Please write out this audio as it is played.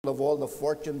of all the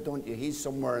fortune, don't you? He's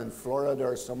somewhere in Florida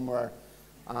or somewhere.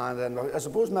 And then I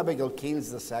suppose maybe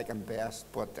Kilkeel's the second best,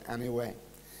 but anyway.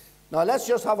 Now let's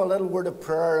just have a little word of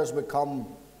prayer as we come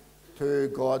to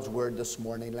God's word this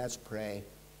morning. Let's pray.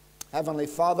 Heavenly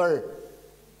Father,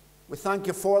 we thank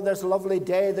you for this lovely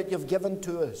day that you've given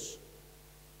to us.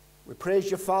 We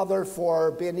praise you, Father, for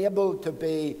being able to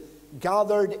be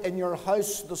gathered in your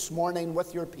house this morning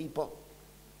with your people.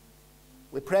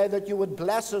 We pray that you would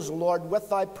bless us, Lord, with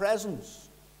thy presence.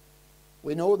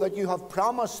 We know that you have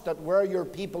promised that where your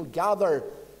people gather,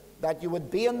 that you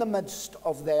would be in the midst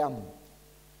of them.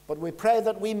 But we pray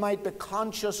that we might be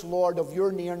conscious, Lord, of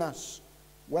your nearness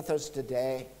with us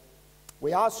today.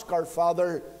 We ask, our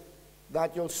Father,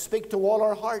 that you'll speak to all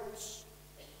our hearts.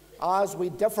 As we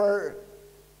differ,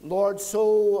 Lord,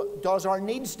 so does our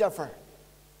needs differ.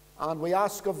 And we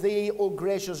ask of thee, O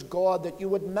gracious God, that you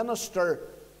would minister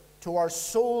to our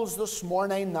souls this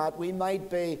morning, that we might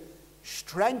be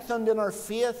strengthened in our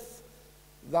faith,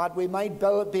 that we might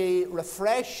be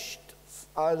refreshed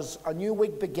as a new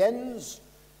week begins,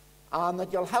 and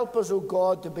that you'll help us, O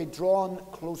God, to be drawn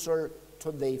closer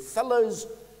to thee. Fill us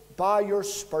by your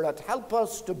Spirit. Help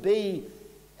us to be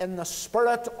in the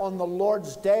Spirit on the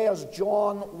Lord's day as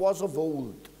John was of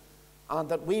old, and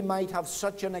that we might have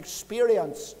such an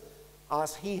experience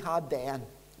as he had then.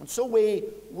 And so we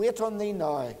wait on thee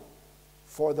now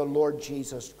for the Lord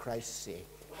Jesus Christ's sake.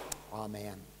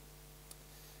 Amen.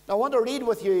 Now I want to read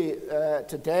with you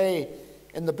today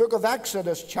in the book of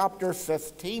Exodus chapter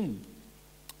 15.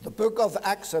 The book of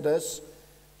Exodus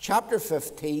chapter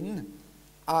 15,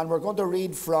 and we're going to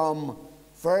read from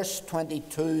verse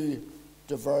 22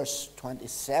 to verse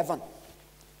 27.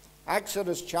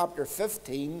 Exodus chapter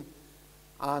 15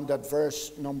 and at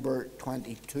verse number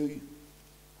 22.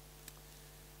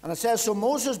 And it says, So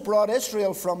Moses brought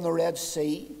Israel from the Red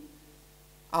Sea,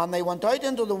 and they went out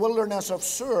into the wilderness of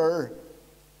Shur,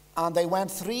 and they went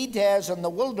 3 days in the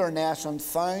wilderness and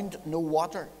found no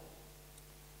water.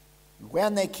 And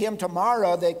when they came to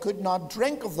Marah, they could not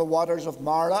drink of the waters of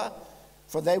Marah,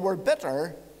 for they were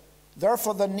bitter.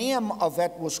 Therefore the name of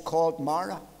it was called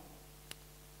Marah.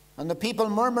 And the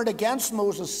people murmured against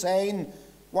Moses, saying,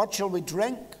 What shall we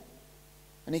drink?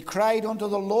 And he cried unto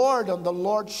the Lord, and the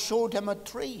Lord showed him a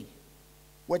tree,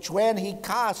 which when he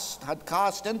had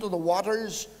cast into the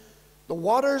waters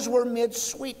were made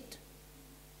sweet.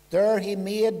 There he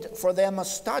made for them a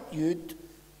statute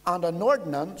and an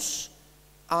ordinance,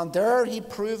 and there he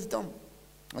proved them,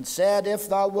 and said, If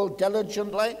thou wilt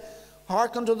diligently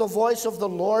hearken to the voice of the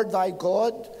Lord thy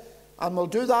God, and will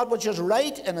do that which is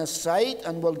right in his sight,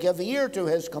 and will give ear to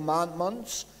his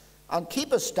commandments, and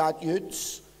keep his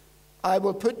statutes, I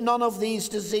will put none of these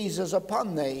diseases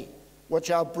upon thee, which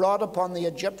I have brought upon the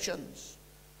Egyptians,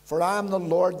 for I am the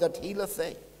Lord that healeth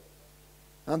thee.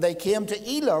 And they came to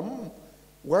Elim,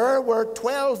 where were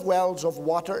 12 wells of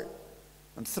water,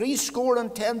 and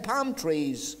 70 palm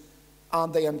trees,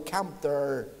 and they encamped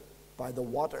there by the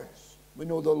waters. We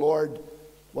know the Lord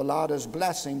will add his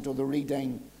blessing to the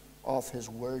reading of his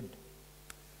word.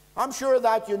 I'm sure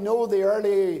that you know the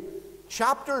early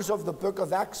chapters of the book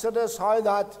of Exodus, how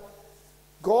that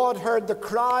God heard the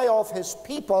cry of his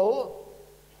people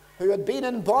who had been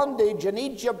in bondage in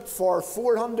Egypt for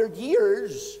 400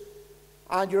 years.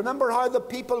 And you remember how the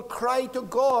people cried to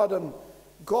God, and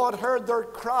God heard their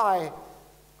cry,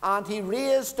 and he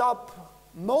raised up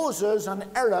Moses and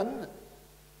Aaron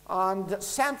and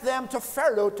sent them to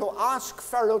Pharaoh to ask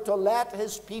Pharaoh to let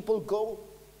his people go.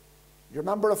 You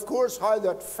remember, of course, how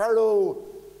that Pharaoh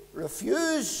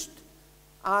refused,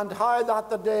 and how that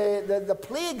the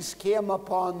plagues came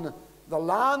upon the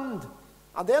land.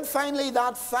 And then finally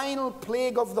that final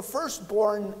plague of the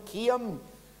firstborn came.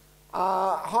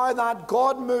 How that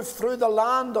God moved through the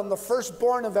land on the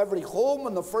firstborn of every home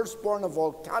and the firstborn of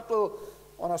all cattle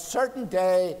on a certain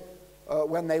day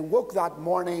when they woke that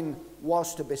morning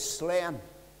was to be slain.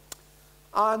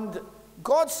 And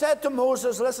God said to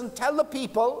Moses, Listen, tell the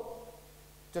people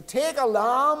to take a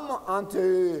lamb and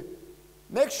to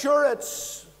make sure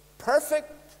it's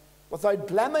perfect, without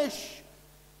blemish,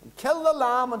 and kill the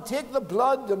lamb and take the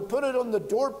blood and put it on the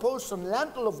doorpost and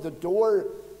lintel of the door.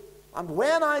 And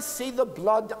when I see the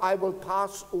blood, I will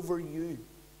pass over you.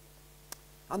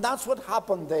 And that's what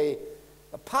happened. The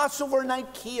Passover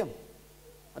night came.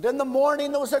 And in the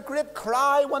morning there was a great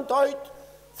cry went out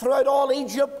throughout all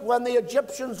Egypt when the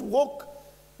Egyptians woke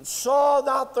and saw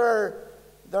that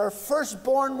their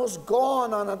firstborn was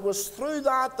gone. And it was through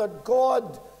that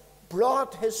God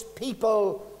brought his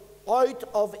people out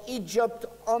of Egypt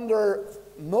under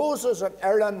Moses and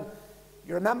Aaron.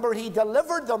 You remember he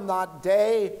delivered them that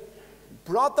day,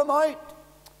 brought them out.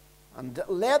 and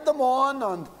led them on,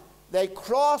 and they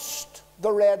crossed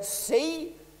the Red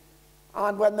Sea.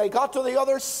 And when they got to the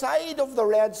other side of the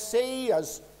Red Sea,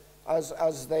 as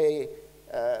the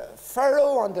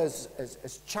Pharaoh and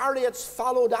his chariots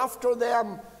followed after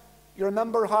them, you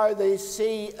remember how the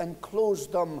sea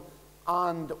enclosed them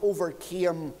and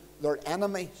overcame their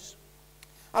enemies.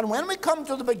 And when we come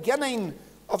to the beginning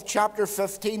of chapter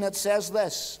 15, it says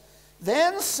this: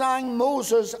 Then sang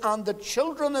Moses and the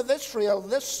children of Israel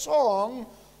this song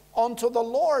unto the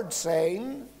Lord,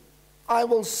 saying, I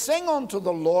will sing unto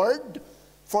the Lord,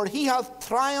 for he hath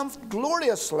triumphed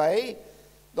gloriously.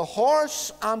 The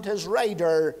horse and his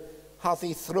rider hath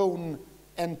he thrown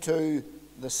into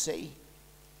the sea.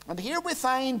 And here we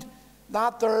find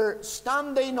that they're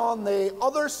standing on the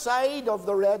other side of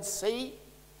the Red Sea,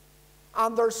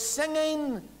 and they're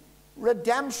singing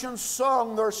redemption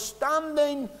song. They're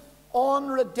standing on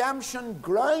redemption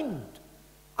ground,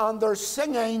 and they're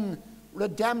singing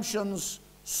redemption's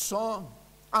song.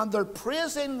 And they're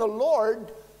praising the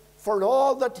Lord for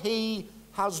all that he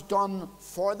has done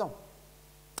for them.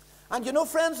 And you know,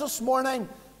 friends, this morning,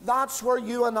 that's where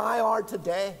you and I are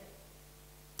today.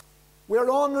 We're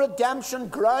on redemption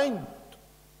ground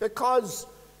because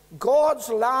God's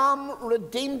Lamb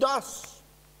redeemed us.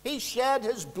 He shed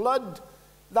his blood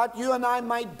that you and I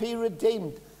might be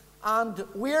redeemed. And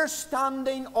we're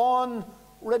standing on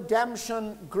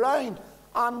redemption ground.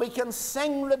 And we can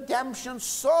sing redemption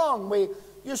song. We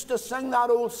used to sing that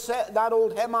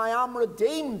old hymn, I am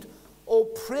redeemed. Oh,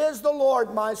 praise the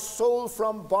Lord, my soul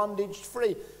from bondage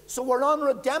free. So we're on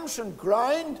redemption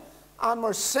ground, and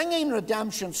we're singing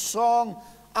redemption song,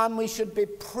 and we should be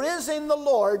praising the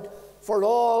Lord for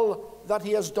all that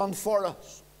he has done for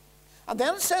us. And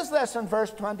then it says this in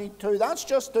verse 22. That's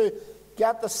just to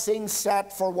get the scene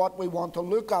set for what we want to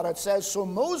look at. It says, So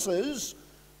Moses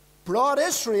brought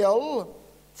Israel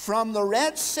from the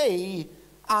Red Sea,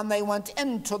 and they went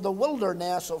into the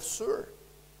wilderness of Shur.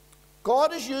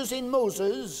 God is using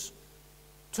Moses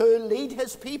to lead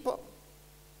his people.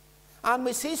 And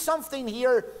we see something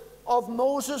here of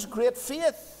Moses' great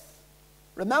faith.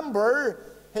 Remember,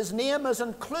 his name is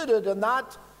included in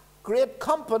that great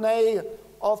company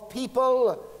of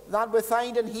people that we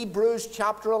find in Hebrews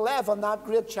chapter 11, that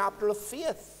great chapter of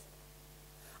faith.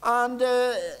 And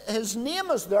his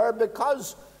name is there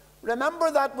because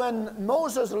remember that when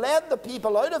Moses led the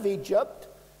people out of Egypt,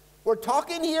 we're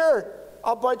talking here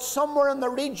about somewhere in the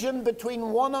region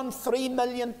between 1 and 3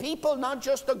 million people, not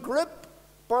just a group,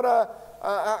 but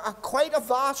quite a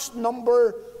vast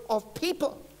number of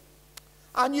people.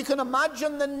 And you can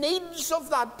imagine the needs of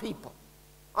that people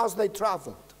as they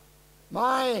traveled.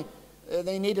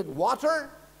 They needed water,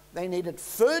 they needed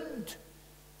food,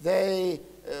 they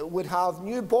would have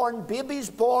newborn babies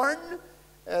born,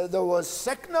 there was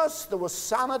sickness, there was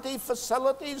sanitary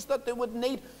facilities that they would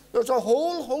need. There's a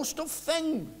whole host of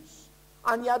things.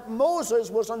 And yet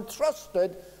Moses was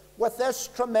entrusted with this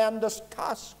tremendous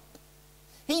task.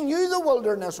 He knew the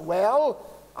wilderness well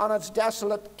and its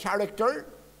desolate character.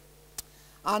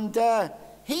 And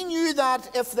he knew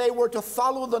that if they were to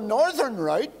follow the northern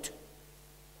route,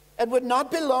 it would not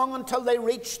be long until they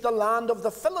reached the land of the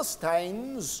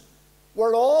Philistines,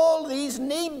 where all these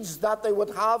needs that they would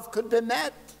have could be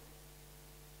met.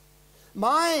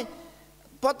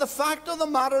 But the fact of the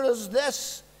matter is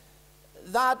this,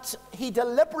 that he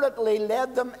deliberately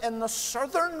led them in the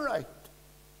southern route,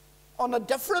 on a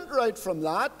different route from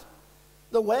that.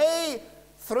 The way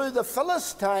through the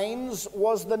Philistines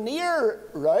was the near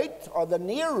route, or the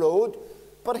near road,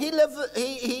 but he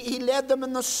led them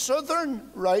in the southern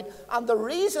route. And the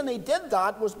reason he did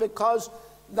that was because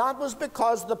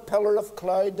the pillar of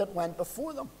cloud that went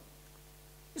before them.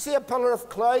 You see, a pillar of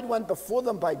cloud went before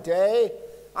them by day,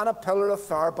 and a pillar of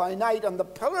fire by night. And the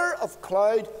pillar of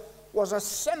cloud was a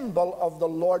symbol of the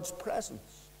Lord's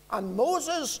presence. And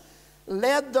Moses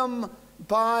led them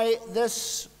by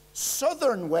this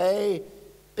southern way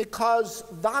because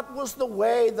that was the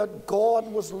way that God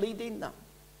was leading them.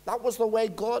 That was the way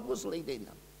God was leading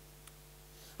them.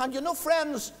 And you know,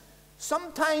 friends,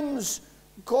 sometimes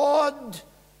God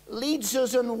leads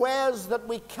us in ways that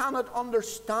we cannot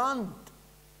understand.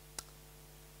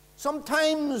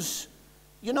 Sometimes,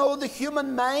 you know, the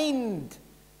human mind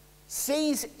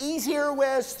sees easier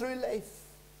ways through life.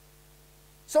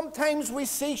 Sometimes we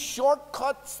see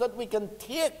shortcuts that we can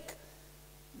take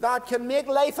that can make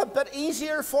life a bit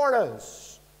easier for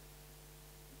us.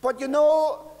 But you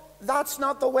know, that's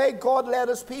not the way God led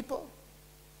his people.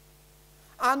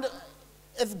 And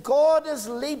if God is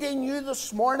leading you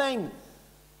this morning,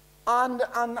 and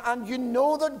you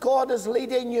know that God is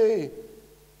leading you,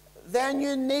 then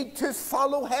you need to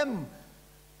follow him.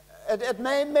 It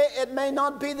may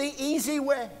not be the easy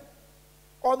way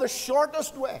or the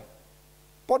shortest way,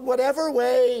 but whatever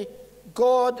way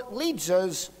God leads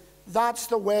us, that's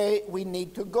the way we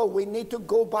need to go. We need to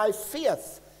go by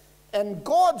faith in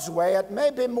God's way. It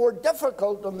may be more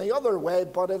difficult than the other way,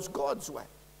 but it's God's way.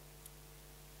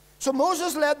 So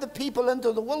Moses led the people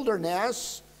into the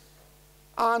wilderness,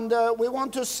 and we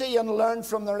want to see and learn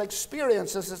from their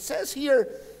experiences. It says here,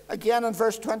 again in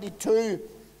verse 22,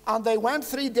 and they went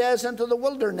 3 days into the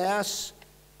wilderness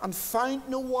and found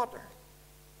no water.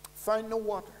 Found no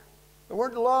water. They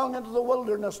weren't long into the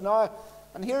wilderness now,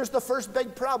 and here's the first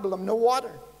big problem: no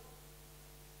water.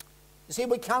 You see,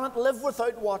 we cannot live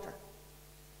without water.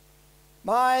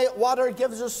 Water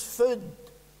gives us food.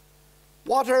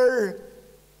 Water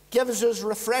gives us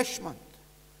refreshment.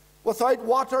 Without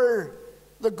water,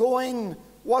 the going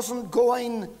wasn't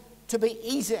going to be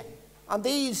easy. And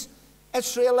these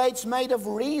Israelites might have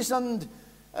reasoned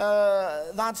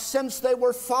that since they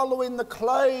were following the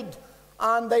cloud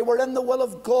and they were in the will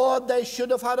of God, they should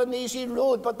have had an easy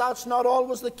road. But that's not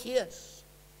always the case.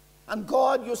 And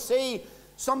God, you see,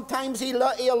 sometimes He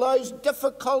allows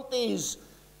difficulties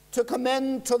to come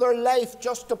into their life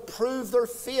just to prove their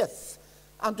faith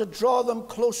and to draw them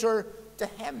closer to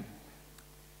Him.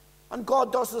 And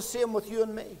God does the same with you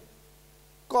and me.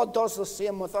 God does the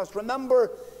same with us. Remember,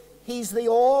 He's the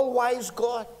all-wise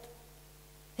God.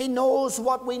 He knows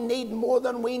what we need more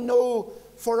than we know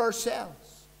for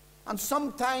ourselves. And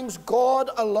sometimes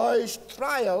God allows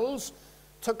trials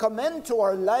to come into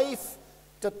our life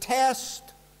to test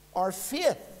our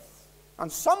faith.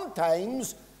 And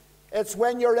sometimes it's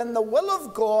when you're in the will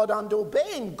of God and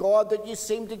obeying God that you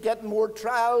seem to get more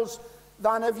trials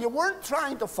than if you weren't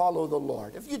trying to follow the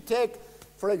Lord. If you take,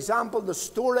 for example, the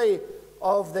story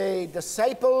of the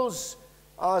disciples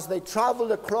as they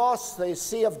traveled across the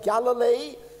Sea of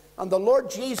Galilee, and the Lord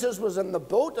Jesus was in the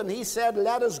boat, and He said,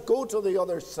 "Let us go to the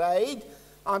other side."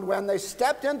 And when they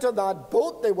stepped into that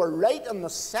boat, they were right in the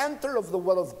center of the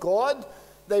will of God.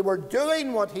 They were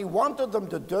doing what He wanted them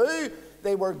to do.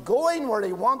 They were going where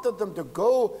He wanted them to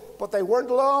go, but they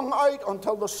weren't long out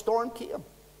until the storm came.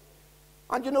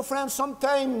 And you know, friends,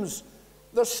 sometimes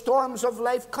the storms of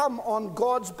life come on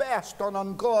God's best and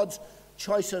on God's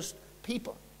choicest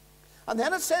people. And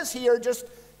then it says here, just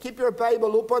keep your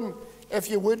Bible open, if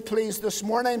you would please, this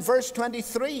morning, verse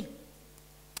 23.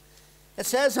 It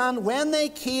says, and when they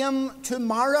came to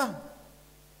Marah,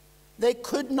 they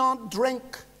could not drink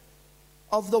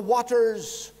of the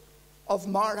waters of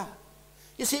Marah.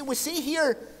 You see, we see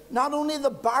here not only the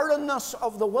barrenness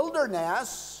of the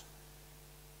wilderness,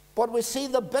 but we see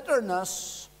the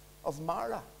bitterness of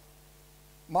Marah.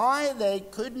 They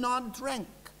could not drink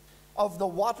of the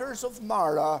waters of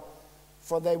Marah,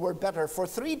 for they were bitter. For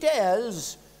 3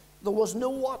 days there was no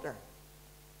water.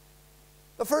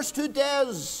 The first 2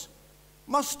 days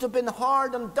must have been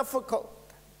hard and difficult.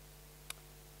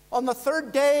 On the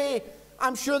third day,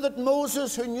 I'm sure that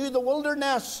Moses, who knew the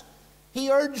wilderness,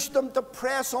 he urged them to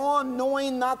press on,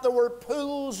 knowing that there were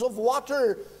pools of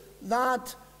water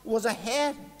that was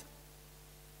ahead.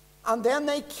 And then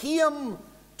they came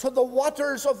to the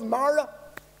waters of Marah,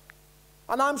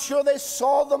 and I'm sure they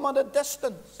saw them at a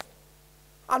distance.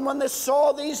 And when they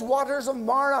saw these waters of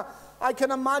Marah, I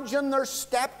can imagine their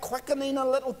step quickening a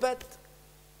little bit,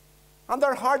 and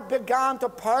their heart began to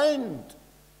pound,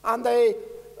 and they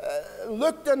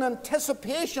looked in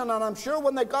anticipation. And I'm sure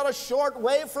when they got a short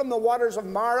way from the waters of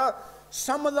Marah,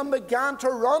 some of them began to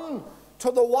run to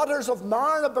the waters of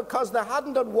Marah because they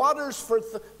hadn't had water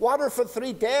for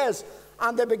 3 days,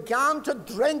 and they began to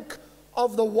drink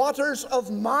of the waters of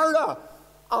Marah.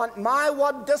 And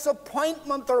what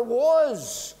disappointment there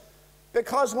was,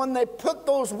 because when they put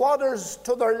those waters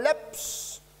to their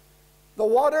lips, the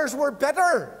waters were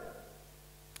bitter,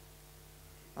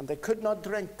 and they could not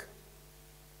drink.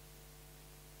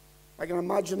 I can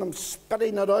imagine them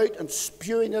spitting it out and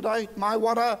spewing it out.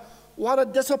 What a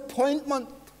disappointment.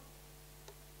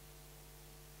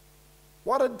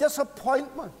 What a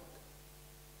disappointment.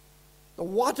 The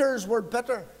waters were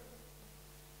bitter,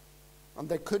 and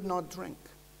they could not drink.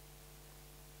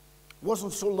 It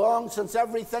wasn't so long since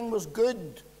everything was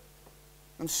good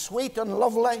and sweet and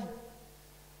lovely.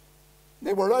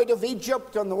 They were out of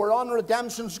Egypt, and they were on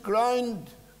redemption's ground,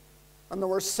 and they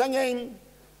were singing,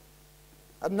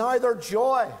 and now their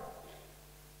joy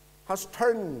has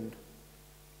turned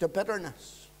to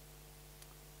bitterness.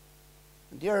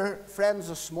 And dear friends,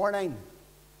 this morning,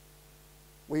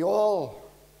 we all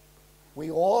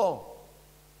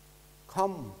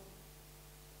come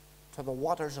to the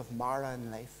waters of Marah in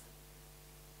life.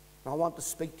 And I want to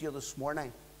speak to you this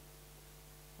morning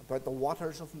about the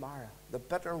waters of Mara, the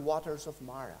bitter waters of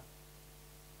Mara.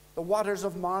 The waters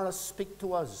of Mara speak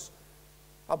to us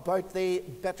about the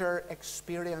bitter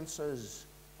experiences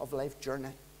of life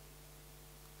journey.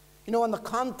 You know, in the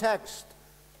context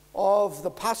of the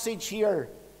passage here,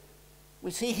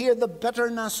 we see here the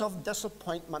bitterness of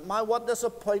disappointment. My, what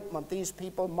disappointment these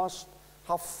people must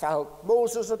have felt.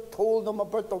 Moses had told them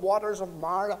about the waters of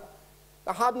Mara.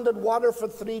 They hadn't had water for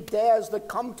 3 days. They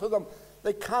come to them.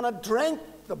 They cannot drink.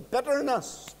 The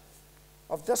bitterness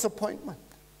of disappointment.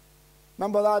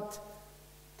 Remember that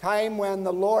time when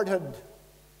the Lord had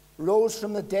rose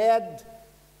from the dead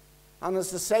and his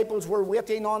disciples were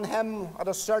waiting on him at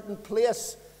a certain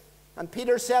place, and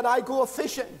Peter said, I go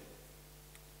a-fishing.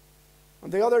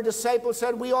 And the other disciples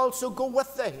said, we also go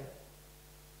with thee.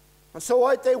 And so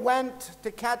out they went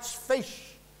to catch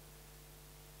fish.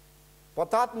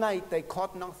 But that night they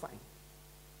caught nothing.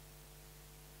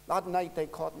 That night they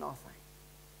caught nothing.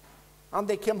 And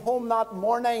they came home that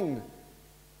morning.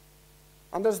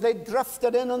 And as they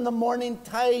drifted in the morning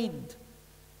tide,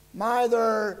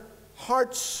 their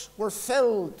hearts were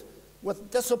filled with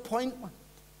disappointment.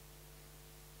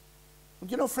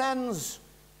 And you know, friends,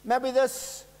 maybe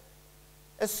this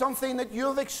is something that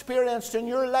you've experienced in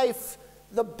your life,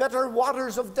 the bitter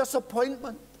waters of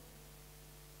disappointment.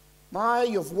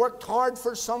 You've worked hard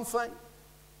for something.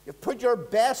 You've put your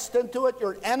best into it,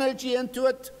 your energy into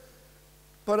it,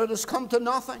 but it has come to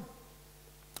nothing.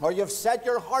 Or you've set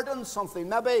your heart on something.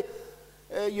 Maybe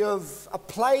you've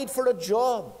applied for a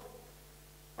job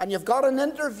and you've got an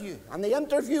interview and the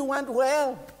interview went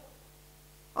well.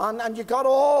 And you got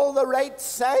all the right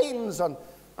signs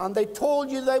and they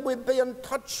told you they would be in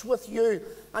touch with you.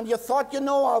 And you thought, you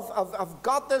know, I've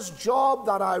got this job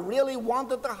that I really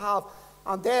wanted to have.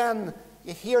 And then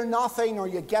you hear nothing, or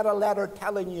you get a letter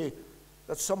telling you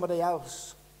that somebody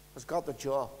else has got the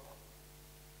job.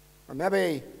 Or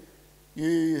maybe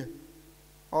you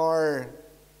are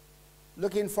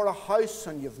looking for a house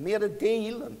and you've made a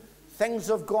deal and things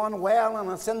have gone well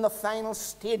and it's in the final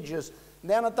stages.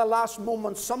 Then at the last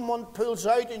moment someone pulls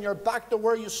out and you're back to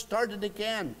where you started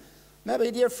again.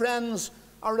 Maybe, dear friends,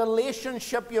 a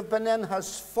relationship you've been in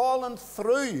has fallen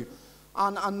through,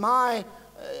 and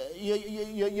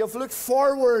you've looked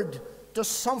forward to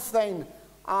something,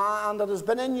 and it has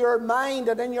been in your mind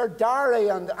and in your diary,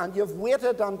 and you've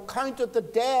waited and counted the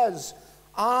days,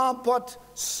 but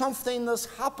something has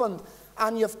happened,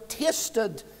 and you've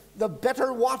tasted the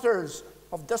bitter waters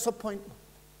of disappointment.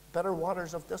 Bitter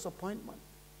waters of disappointment.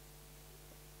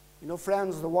 You know,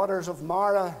 friends, the waters of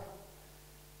Mara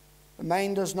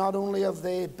remind us not only of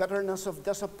the bitterness of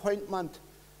disappointment,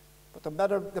 but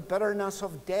the bitterness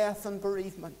of death and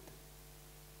bereavement.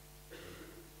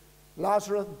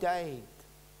 Lazarus died,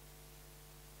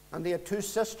 and they had 2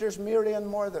 sisters, Mary and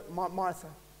Martha.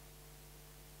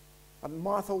 And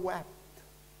Martha wept,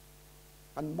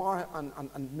 and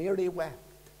Mary wept,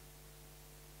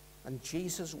 and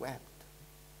Jesus wept.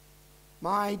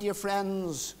 My dear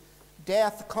friends,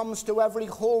 death comes to every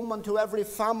home and to every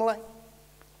family.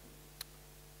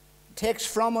 It takes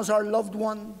from us our loved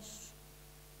ones.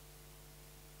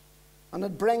 And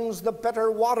it brings the bitter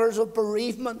waters of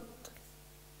bereavement.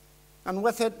 And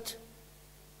with it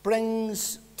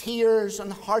brings tears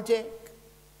and heartache.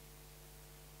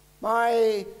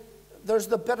 There's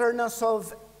the bitterness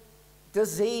of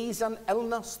disease and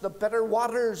illness, the bitter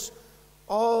waters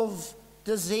of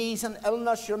disease and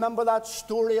illness. You remember that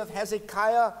story of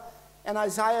Hezekiah in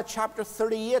Isaiah chapter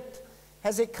 38.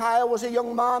 Hezekiah was a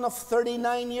young man of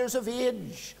 39 years of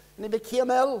age, and he became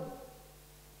ill.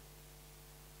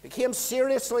 Became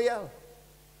seriously ill.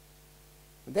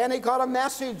 And then he got a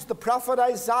message. The prophet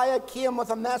Isaiah came with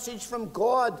a message from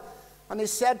God, and he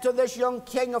said to this young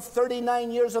king of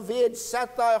 39 years of age,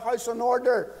 set thy house in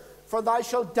order, for thou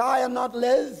shalt die and not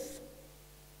live.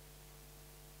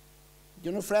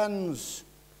 You know, friends,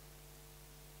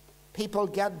 people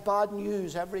get bad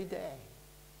news every day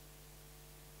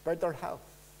about their health.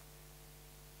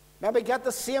 Maybe get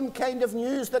the same kind of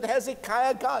news that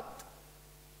Hezekiah got.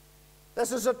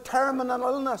 This is a terminal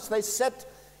illness. They sit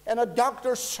in a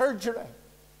doctor's surgery,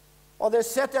 or they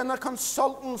sit in a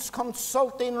consultant's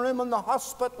consulting room in the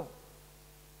hospital,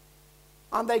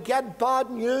 and they get bad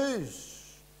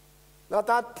news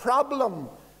that problem,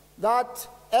 that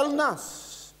illness,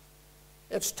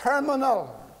 it's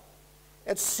terminal,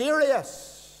 it's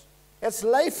serious, it's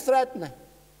life-threatening.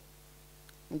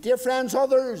 And dear friends,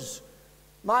 others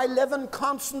might live in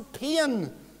constant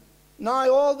pain now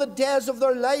all the days of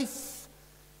their life.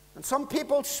 And some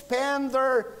people spend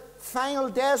their final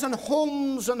days in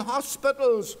homes and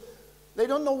hospitals. They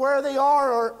don't know where they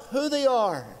are or who they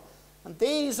are. And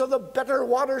these are the bitter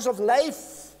waters of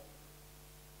life.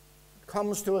 It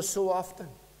comes to us so often.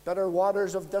 Bitter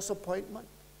waters of disappointment.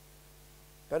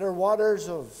 Bitter waters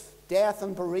of death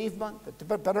and bereavement.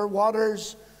 Bitter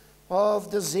waters of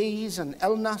disease and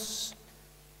illness.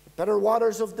 Bitter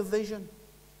waters of division.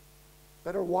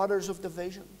 Bitter waters of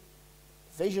division.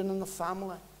 Division in the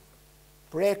family.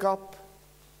 Breakup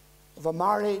of a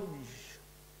marriage.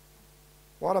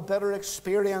 What a bitter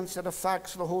experience. It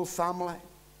affects the whole family.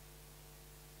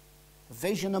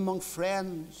 Division among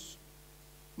friends.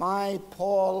 My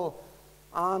Paul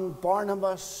and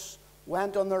Barnabas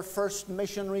went on their first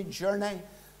missionary journey.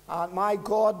 My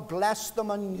God blessed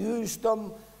them and used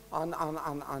them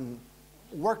and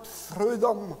worked through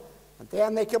them. And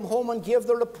then they came home and gave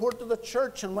the report to the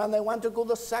church. And when they went to go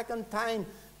the second time,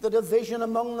 the division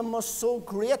among them was so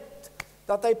great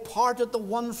that they parted the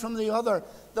one from the other.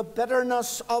 The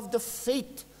bitterness of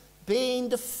defeat, being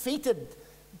defeated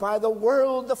by the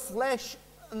world, the flesh,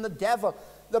 and the devil.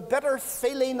 The bitter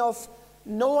feeling of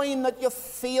knowing that you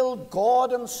failed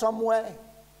God in some way.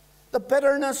 The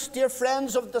bitterness, dear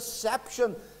friends, of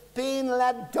deception, being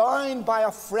let down by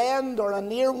a friend or a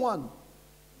near one.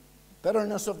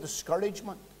 Bitterness of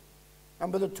discouragement.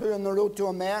 Remember the two on the road to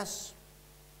Emmaus?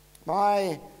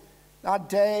 That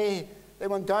day they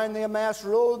went down the Emmaus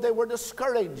road, they were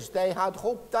discouraged. They had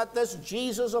hoped that this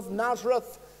Jesus of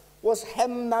Nazareth was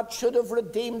him that should have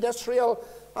redeemed Israel.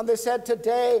 And they said,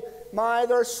 today,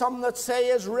 there's some that say he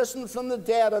is risen from the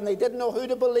dead. And they didn't know who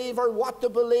to believe or what to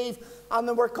believe. And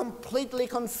they were completely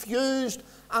confused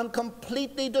and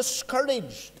completely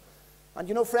discouraged. And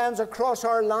you know, friends, across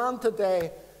our land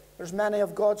today, there's many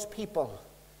of God's people.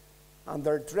 And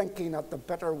they're drinking at the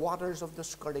bitter waters of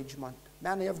discouragement.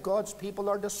 Many of God's people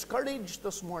are discouraged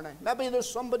this morning. Maybe there's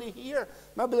somebody here.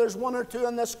 Maybe there's one or two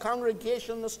in this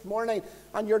congregation this morning.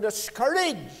 And you're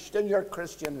discouraged in your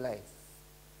Christian life.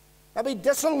 Maybe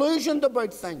disillusioned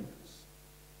about things.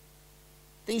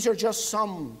 These are just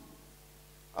some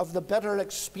of the bitter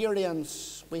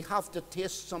experience we have to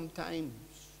taste sometimes.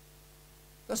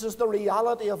 This is the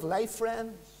reality of life,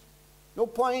 friends. No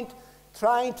point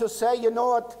trying to say, you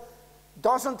know, it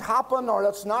doesn't happen, or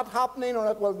it's not happening, or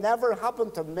it will never happen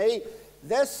to me.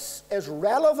 This is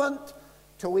relevant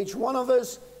to each one of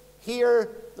us here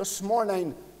this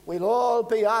morning. We'll all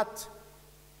be at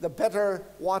the bitter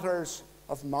waters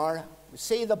of Mara. We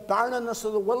see the barrenness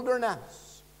of the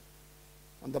wilderness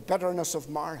and the bitterness of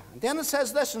Mara. And then it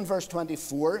says this in verse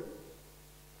 24.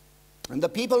 And the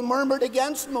people murmured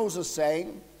against Moses,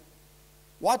 saying,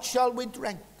 what shall we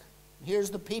drink?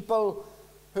 Here's the people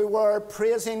who were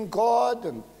praising God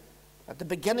and at the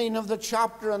beginning of the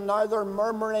chapter, and now they're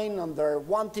murmuring and they're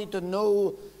wanting to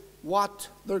know what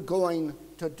they're going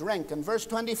to drink. And verse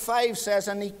 25 says,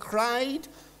 and he cried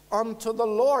unto the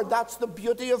Lord. That's the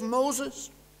beauty of Moses.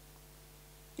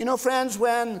 You know, friends,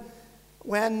 when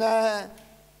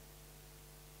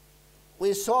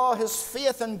we saw his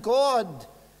faith in God,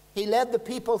 he led the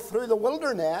people through the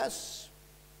wilderness.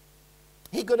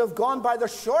 He could have gone by the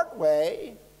short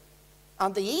way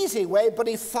and the easy way, but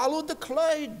he followed the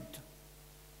cloud.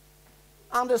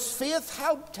 And his faith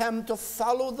helped him to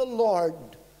follow the Lord.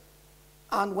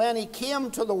 And when he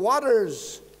came to the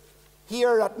waters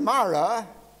here at Mara,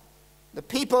 the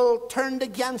people turned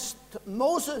against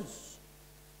Moses.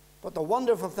 But the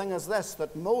wonderful thing is this,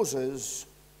 that Moses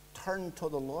turned to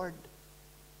the Lord.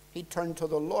 He turned to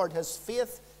the Lord. His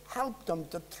faith helped him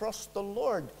to trust the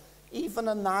Lord. Even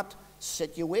in that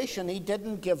situation, he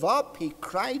didn't give up. He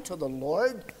cried to the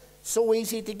Lord. So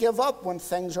easy to give up when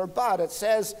things are bad. It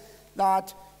says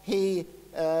that he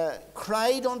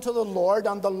cried unto the Lord,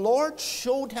 and the Lord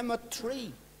showed him a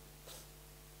tree,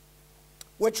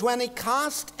 which when he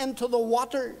cast into the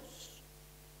waters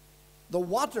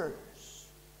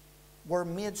were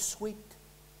made sweet.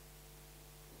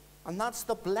 And that's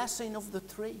the blessing of the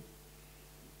tree.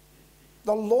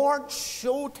 The Lord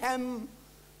showed him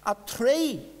a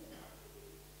tree,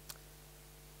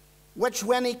 which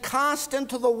when he cast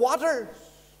into the waters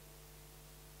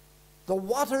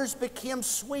became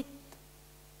sweet.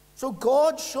 So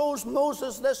God shows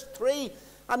Moses this tree,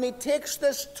 and he takes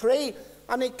this tree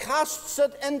and he casts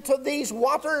it into these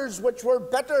waters which were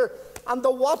bitter, and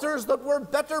the waters that were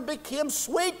bitter became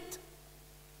sweet.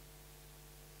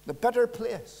 The bitter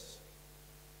place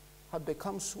had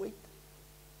become sweet.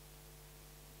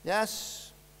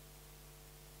 Yes,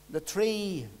 the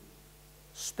tree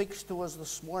speaks to us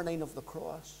this morning of the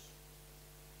cross.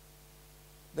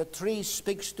 The tree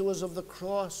speaks to us of the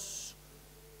cross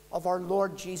of our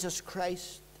Lord Jesus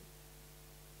Christ.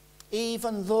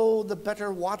 Even though the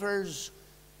bitter waters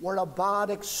were a bad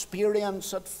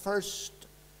experience at first,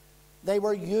 They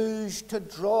were used to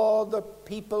draw the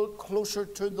people closer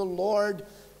to the Lord,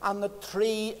 and the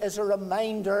tree is a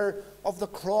reminder of the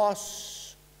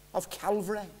cross of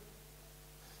Calvary.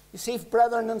 You see,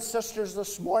 brethren and sisters,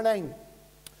 this morning,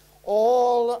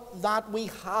 all that we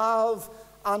have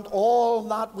and all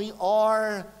that we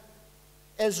are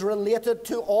is related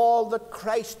to all that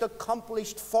Christ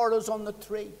accomplished for us on the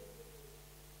tree.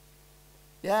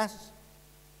 Yes?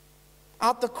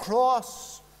 At the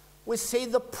cross, we see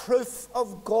the proof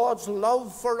of God's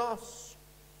love for us.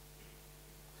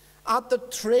 At the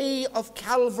tree of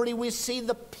Calvary, we see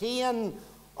the pain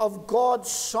of God's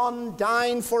Son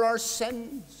dying for our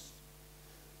sins.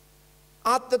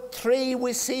 At the tree,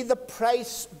 we see the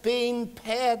price being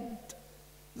paid,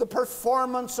 the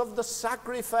performance of the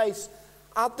sacrifice.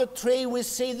 At the tree, we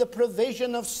see the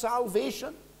provision of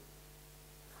salvation.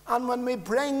 And when we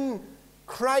bring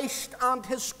Christ and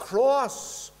his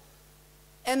cross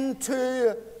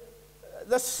into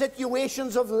the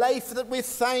situations of life that we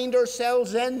find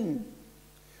ourselves in,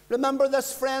 remember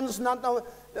this, friends, no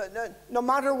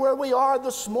matter where we are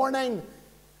this morning,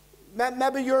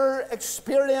 maybe your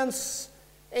experience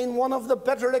in one of the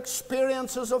bitter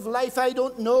experiences of life, I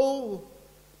don't know,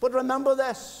 but remember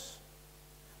this,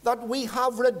 that we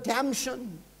have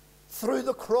redemption through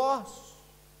the cross.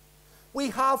 We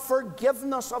have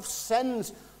forgiveness of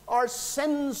sins. Our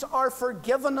sins are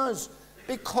forgiven us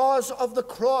because of the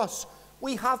cross.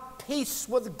 We have peace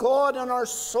with God in our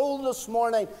soul this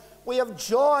morning. We have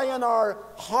joy in our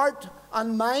heart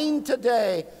and mind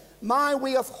today.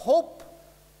 We have hope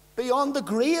beyond the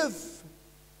grave.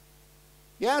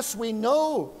 Yes, we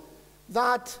know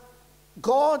that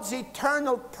God's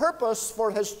eternal purpose for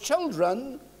his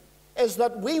children is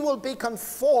that we will be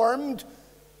conformed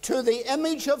to the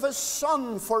image of his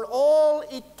Son for all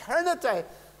eternity.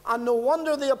 And no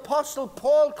wonder the Apostle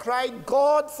Paul cried,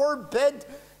 God forbid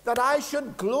that I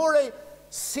should glory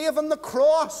save in the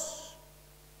cross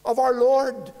of our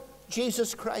Lord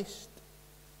Jesus Christ.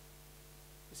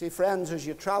 You see, friends, as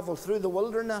you travel through the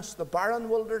wilderness, the barren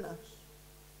wilderness,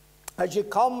 as you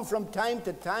come from time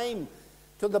to time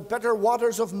to the bitter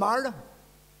waters of Marah,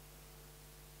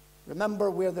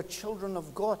 remember, we're the children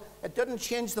of God. It didn't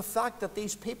change the fact that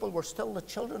these people were still the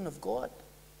children of God.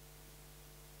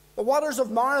 The waters of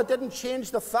Marah didn't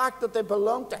change the fact that they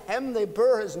belonged to him, they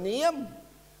bore his name,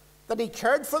 that he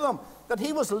cared for them, that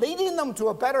he was leading them to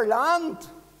a better land.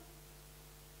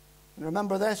 And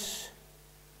remember this,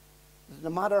 no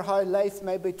matter how life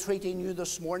may be treating you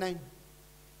this morning,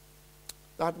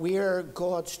 that we're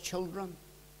God's children.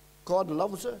 God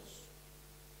loves us.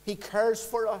 He cares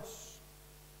for us.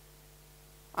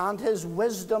 And his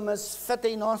wisdom is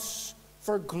fitting us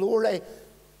for glory.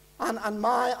 And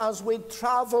as we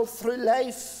travel through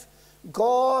life,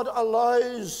 God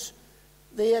allows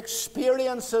the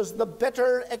experiences, the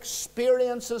bitter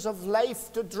experiences of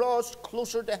life to draw us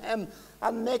closer to him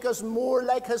and make us more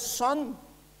like his Son.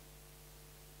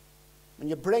 When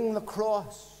you bring the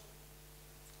cross,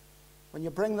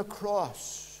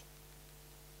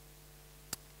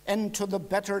 into the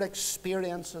bitter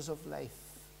experiences of life,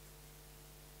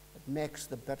 it makes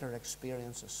the bitter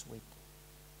experiences sweet.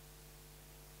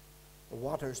 The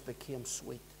waters became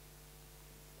sweet.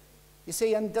 You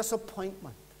see, in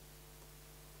disappointment,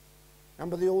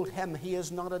 remember the old hymn, he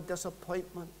is not a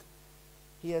disappointment,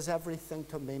 he is everything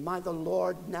to me. The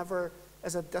Lord never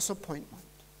is a disappointment.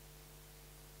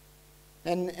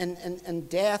 In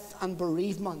death and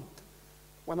bereavement,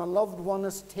 when a loved one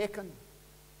is taken,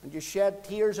 and you shed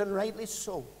tears, and rightly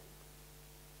so.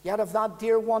 Yet if that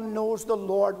dear one knows the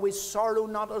Lord, we sorrow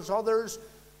not as others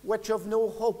which have no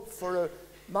hope. For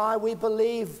we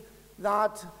believe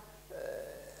that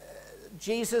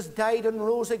Jesus died and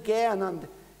rose again, and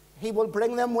he will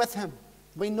bring them with him.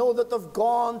 We know that they've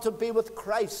gone to be with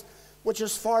Christ, which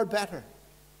is far better.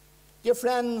 Dear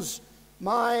friends,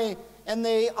 in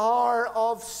the hour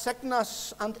of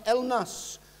sickness and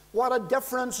illness, what a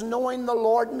difference knowing the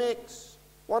Lord makes.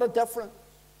 What a difference.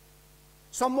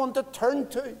 Someone to turn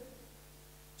to.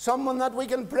 Someone that we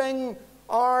can bring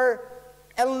our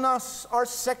illness, our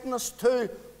sickness to.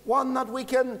 One that we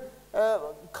can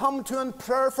come to in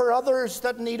prayer for others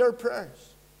that need our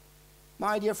prayers.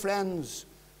 My dear friends,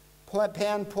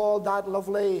 Pen Paul that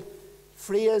lovely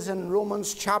phrase in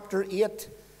Romans chapter 8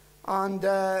 and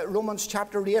Romans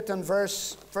chapter 8 and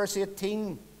verse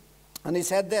 18. And he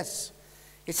said this.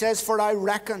 He says, for I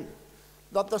reckon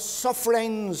that the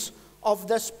sufferings of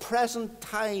this present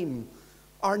time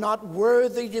are not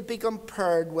worthy to be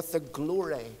compared with the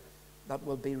glory that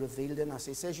will be revealed in us.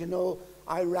 He says,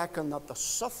 I reckon that the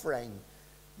suffering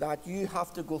that you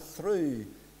have to go through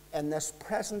in this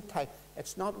present time,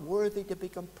 It's not worthy to be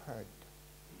compared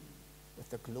with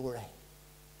the glory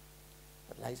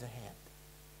that lies ahead.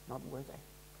 Not worthy.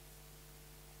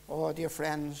 Oh, dear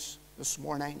friends, this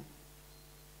morning,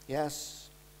 yes,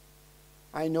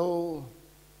 I don't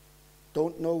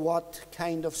know what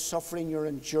kind of suffering you're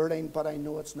enduring, but I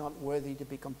know it's not worthy to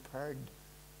be compared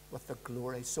with the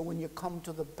glory. So when you come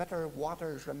to the bitter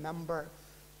waters, remember,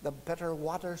 the bitter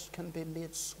waters can be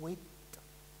made sweet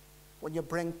when you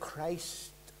bring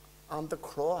Christ on the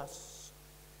cross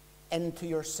into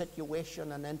your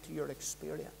situation and into your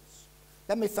experience.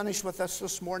 Let me finish with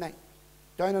this morning.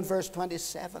 Down in verse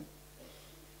 27.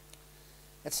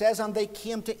 It says, and they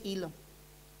came to Elim.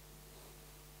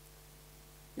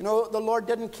 You know, the Lord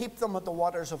didn't keep them at the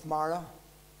waters of Marah.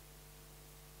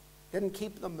 Didn't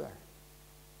keep them there.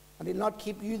 And He'll not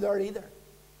keep you there either.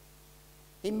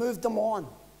 He moved them on.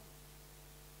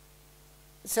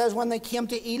 It says, when they came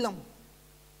to Elim,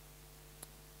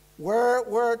 where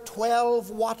were 12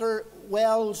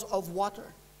 wells of water,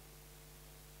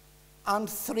 and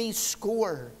 70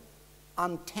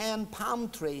 and 10 palm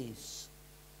trees,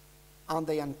 and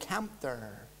they encamped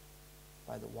there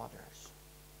by the waters.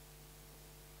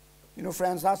 You know,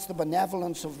 friends, that's the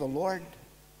benevolence of the Lord.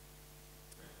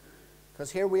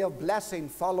 Because here we have blessing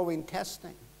following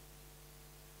testing.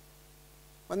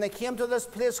 When they came to this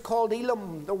place called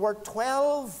Elim, there were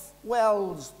 12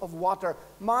 wells of water.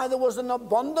 My, there was an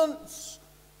abundance.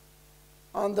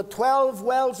 And the 12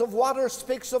 wells of water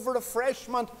speaks of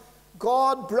refreshment.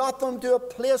 God brought them to a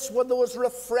place where there was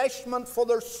refreshment for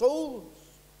their souls.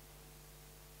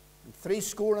 And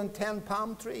 70 and 10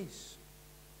 palm trees.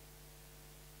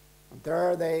 And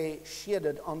there they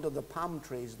shaded under the palm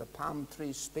trees. The palm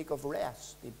trees speak of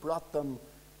rest. He brought them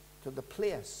to the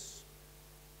place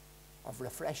of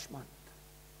refreshment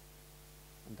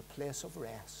and the place of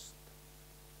rest.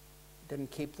 He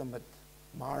didn't keep them at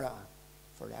Marah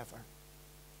forever.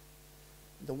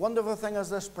 The wonderful thing is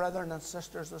this, brethren and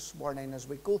sisters, this morning, as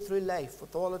we go through life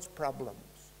with all its problems,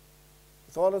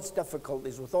 with all its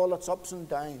difficulties, with all its ups and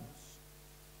downs,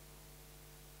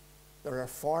 there are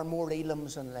far more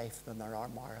Elims in life than there are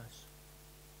Marahs.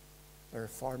 There are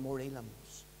far more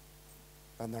Elims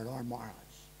than there are Marahs.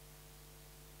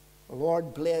 The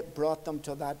Lord brought them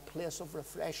to that place of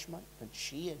refreshment and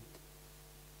shade,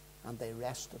 and they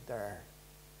rested there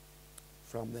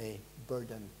from the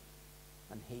burden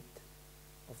and heat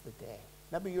of the day.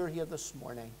 Maybe you're here this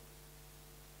morning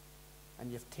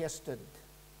and you've tasted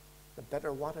the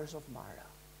bitter waters of Marah.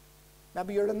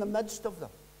 Maybe you're in the midst of them.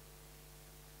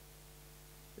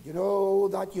 But you know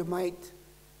that you might,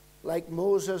 like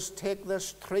Moses, take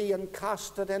this tree and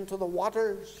cast it into the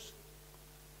waters.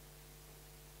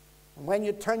 And when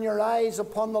you turn your eyes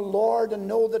upon the Lord and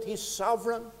know that He's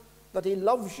sovereign, that He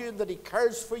loves you, that He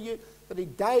cares for you, that He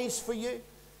dies for you,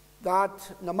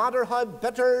 that no matter how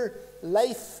bitter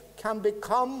life can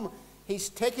become, He's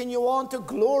taken you on to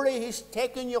glory, He's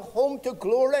taken you home to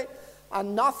glory,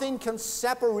 and nothing can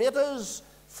separate us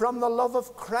from the love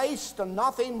of Christ, and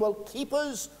nothing will keep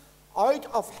us out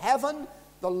of heaven.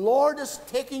 The Lord is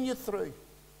taking you through.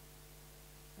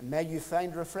 And may you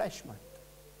find refreshment.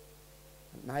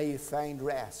 And may you find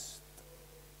rest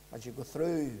as you go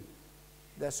through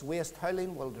this waste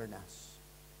howling wilderness.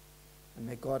 And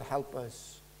may God help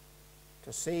us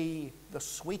to see the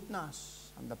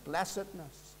sweetness and the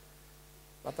blessedness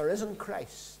that there is in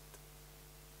Christ.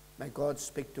 May God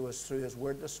speak to us through His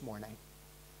word this morning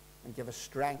and give us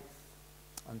strength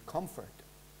and comfort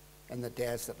in the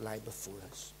days that lie before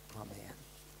us. Amen.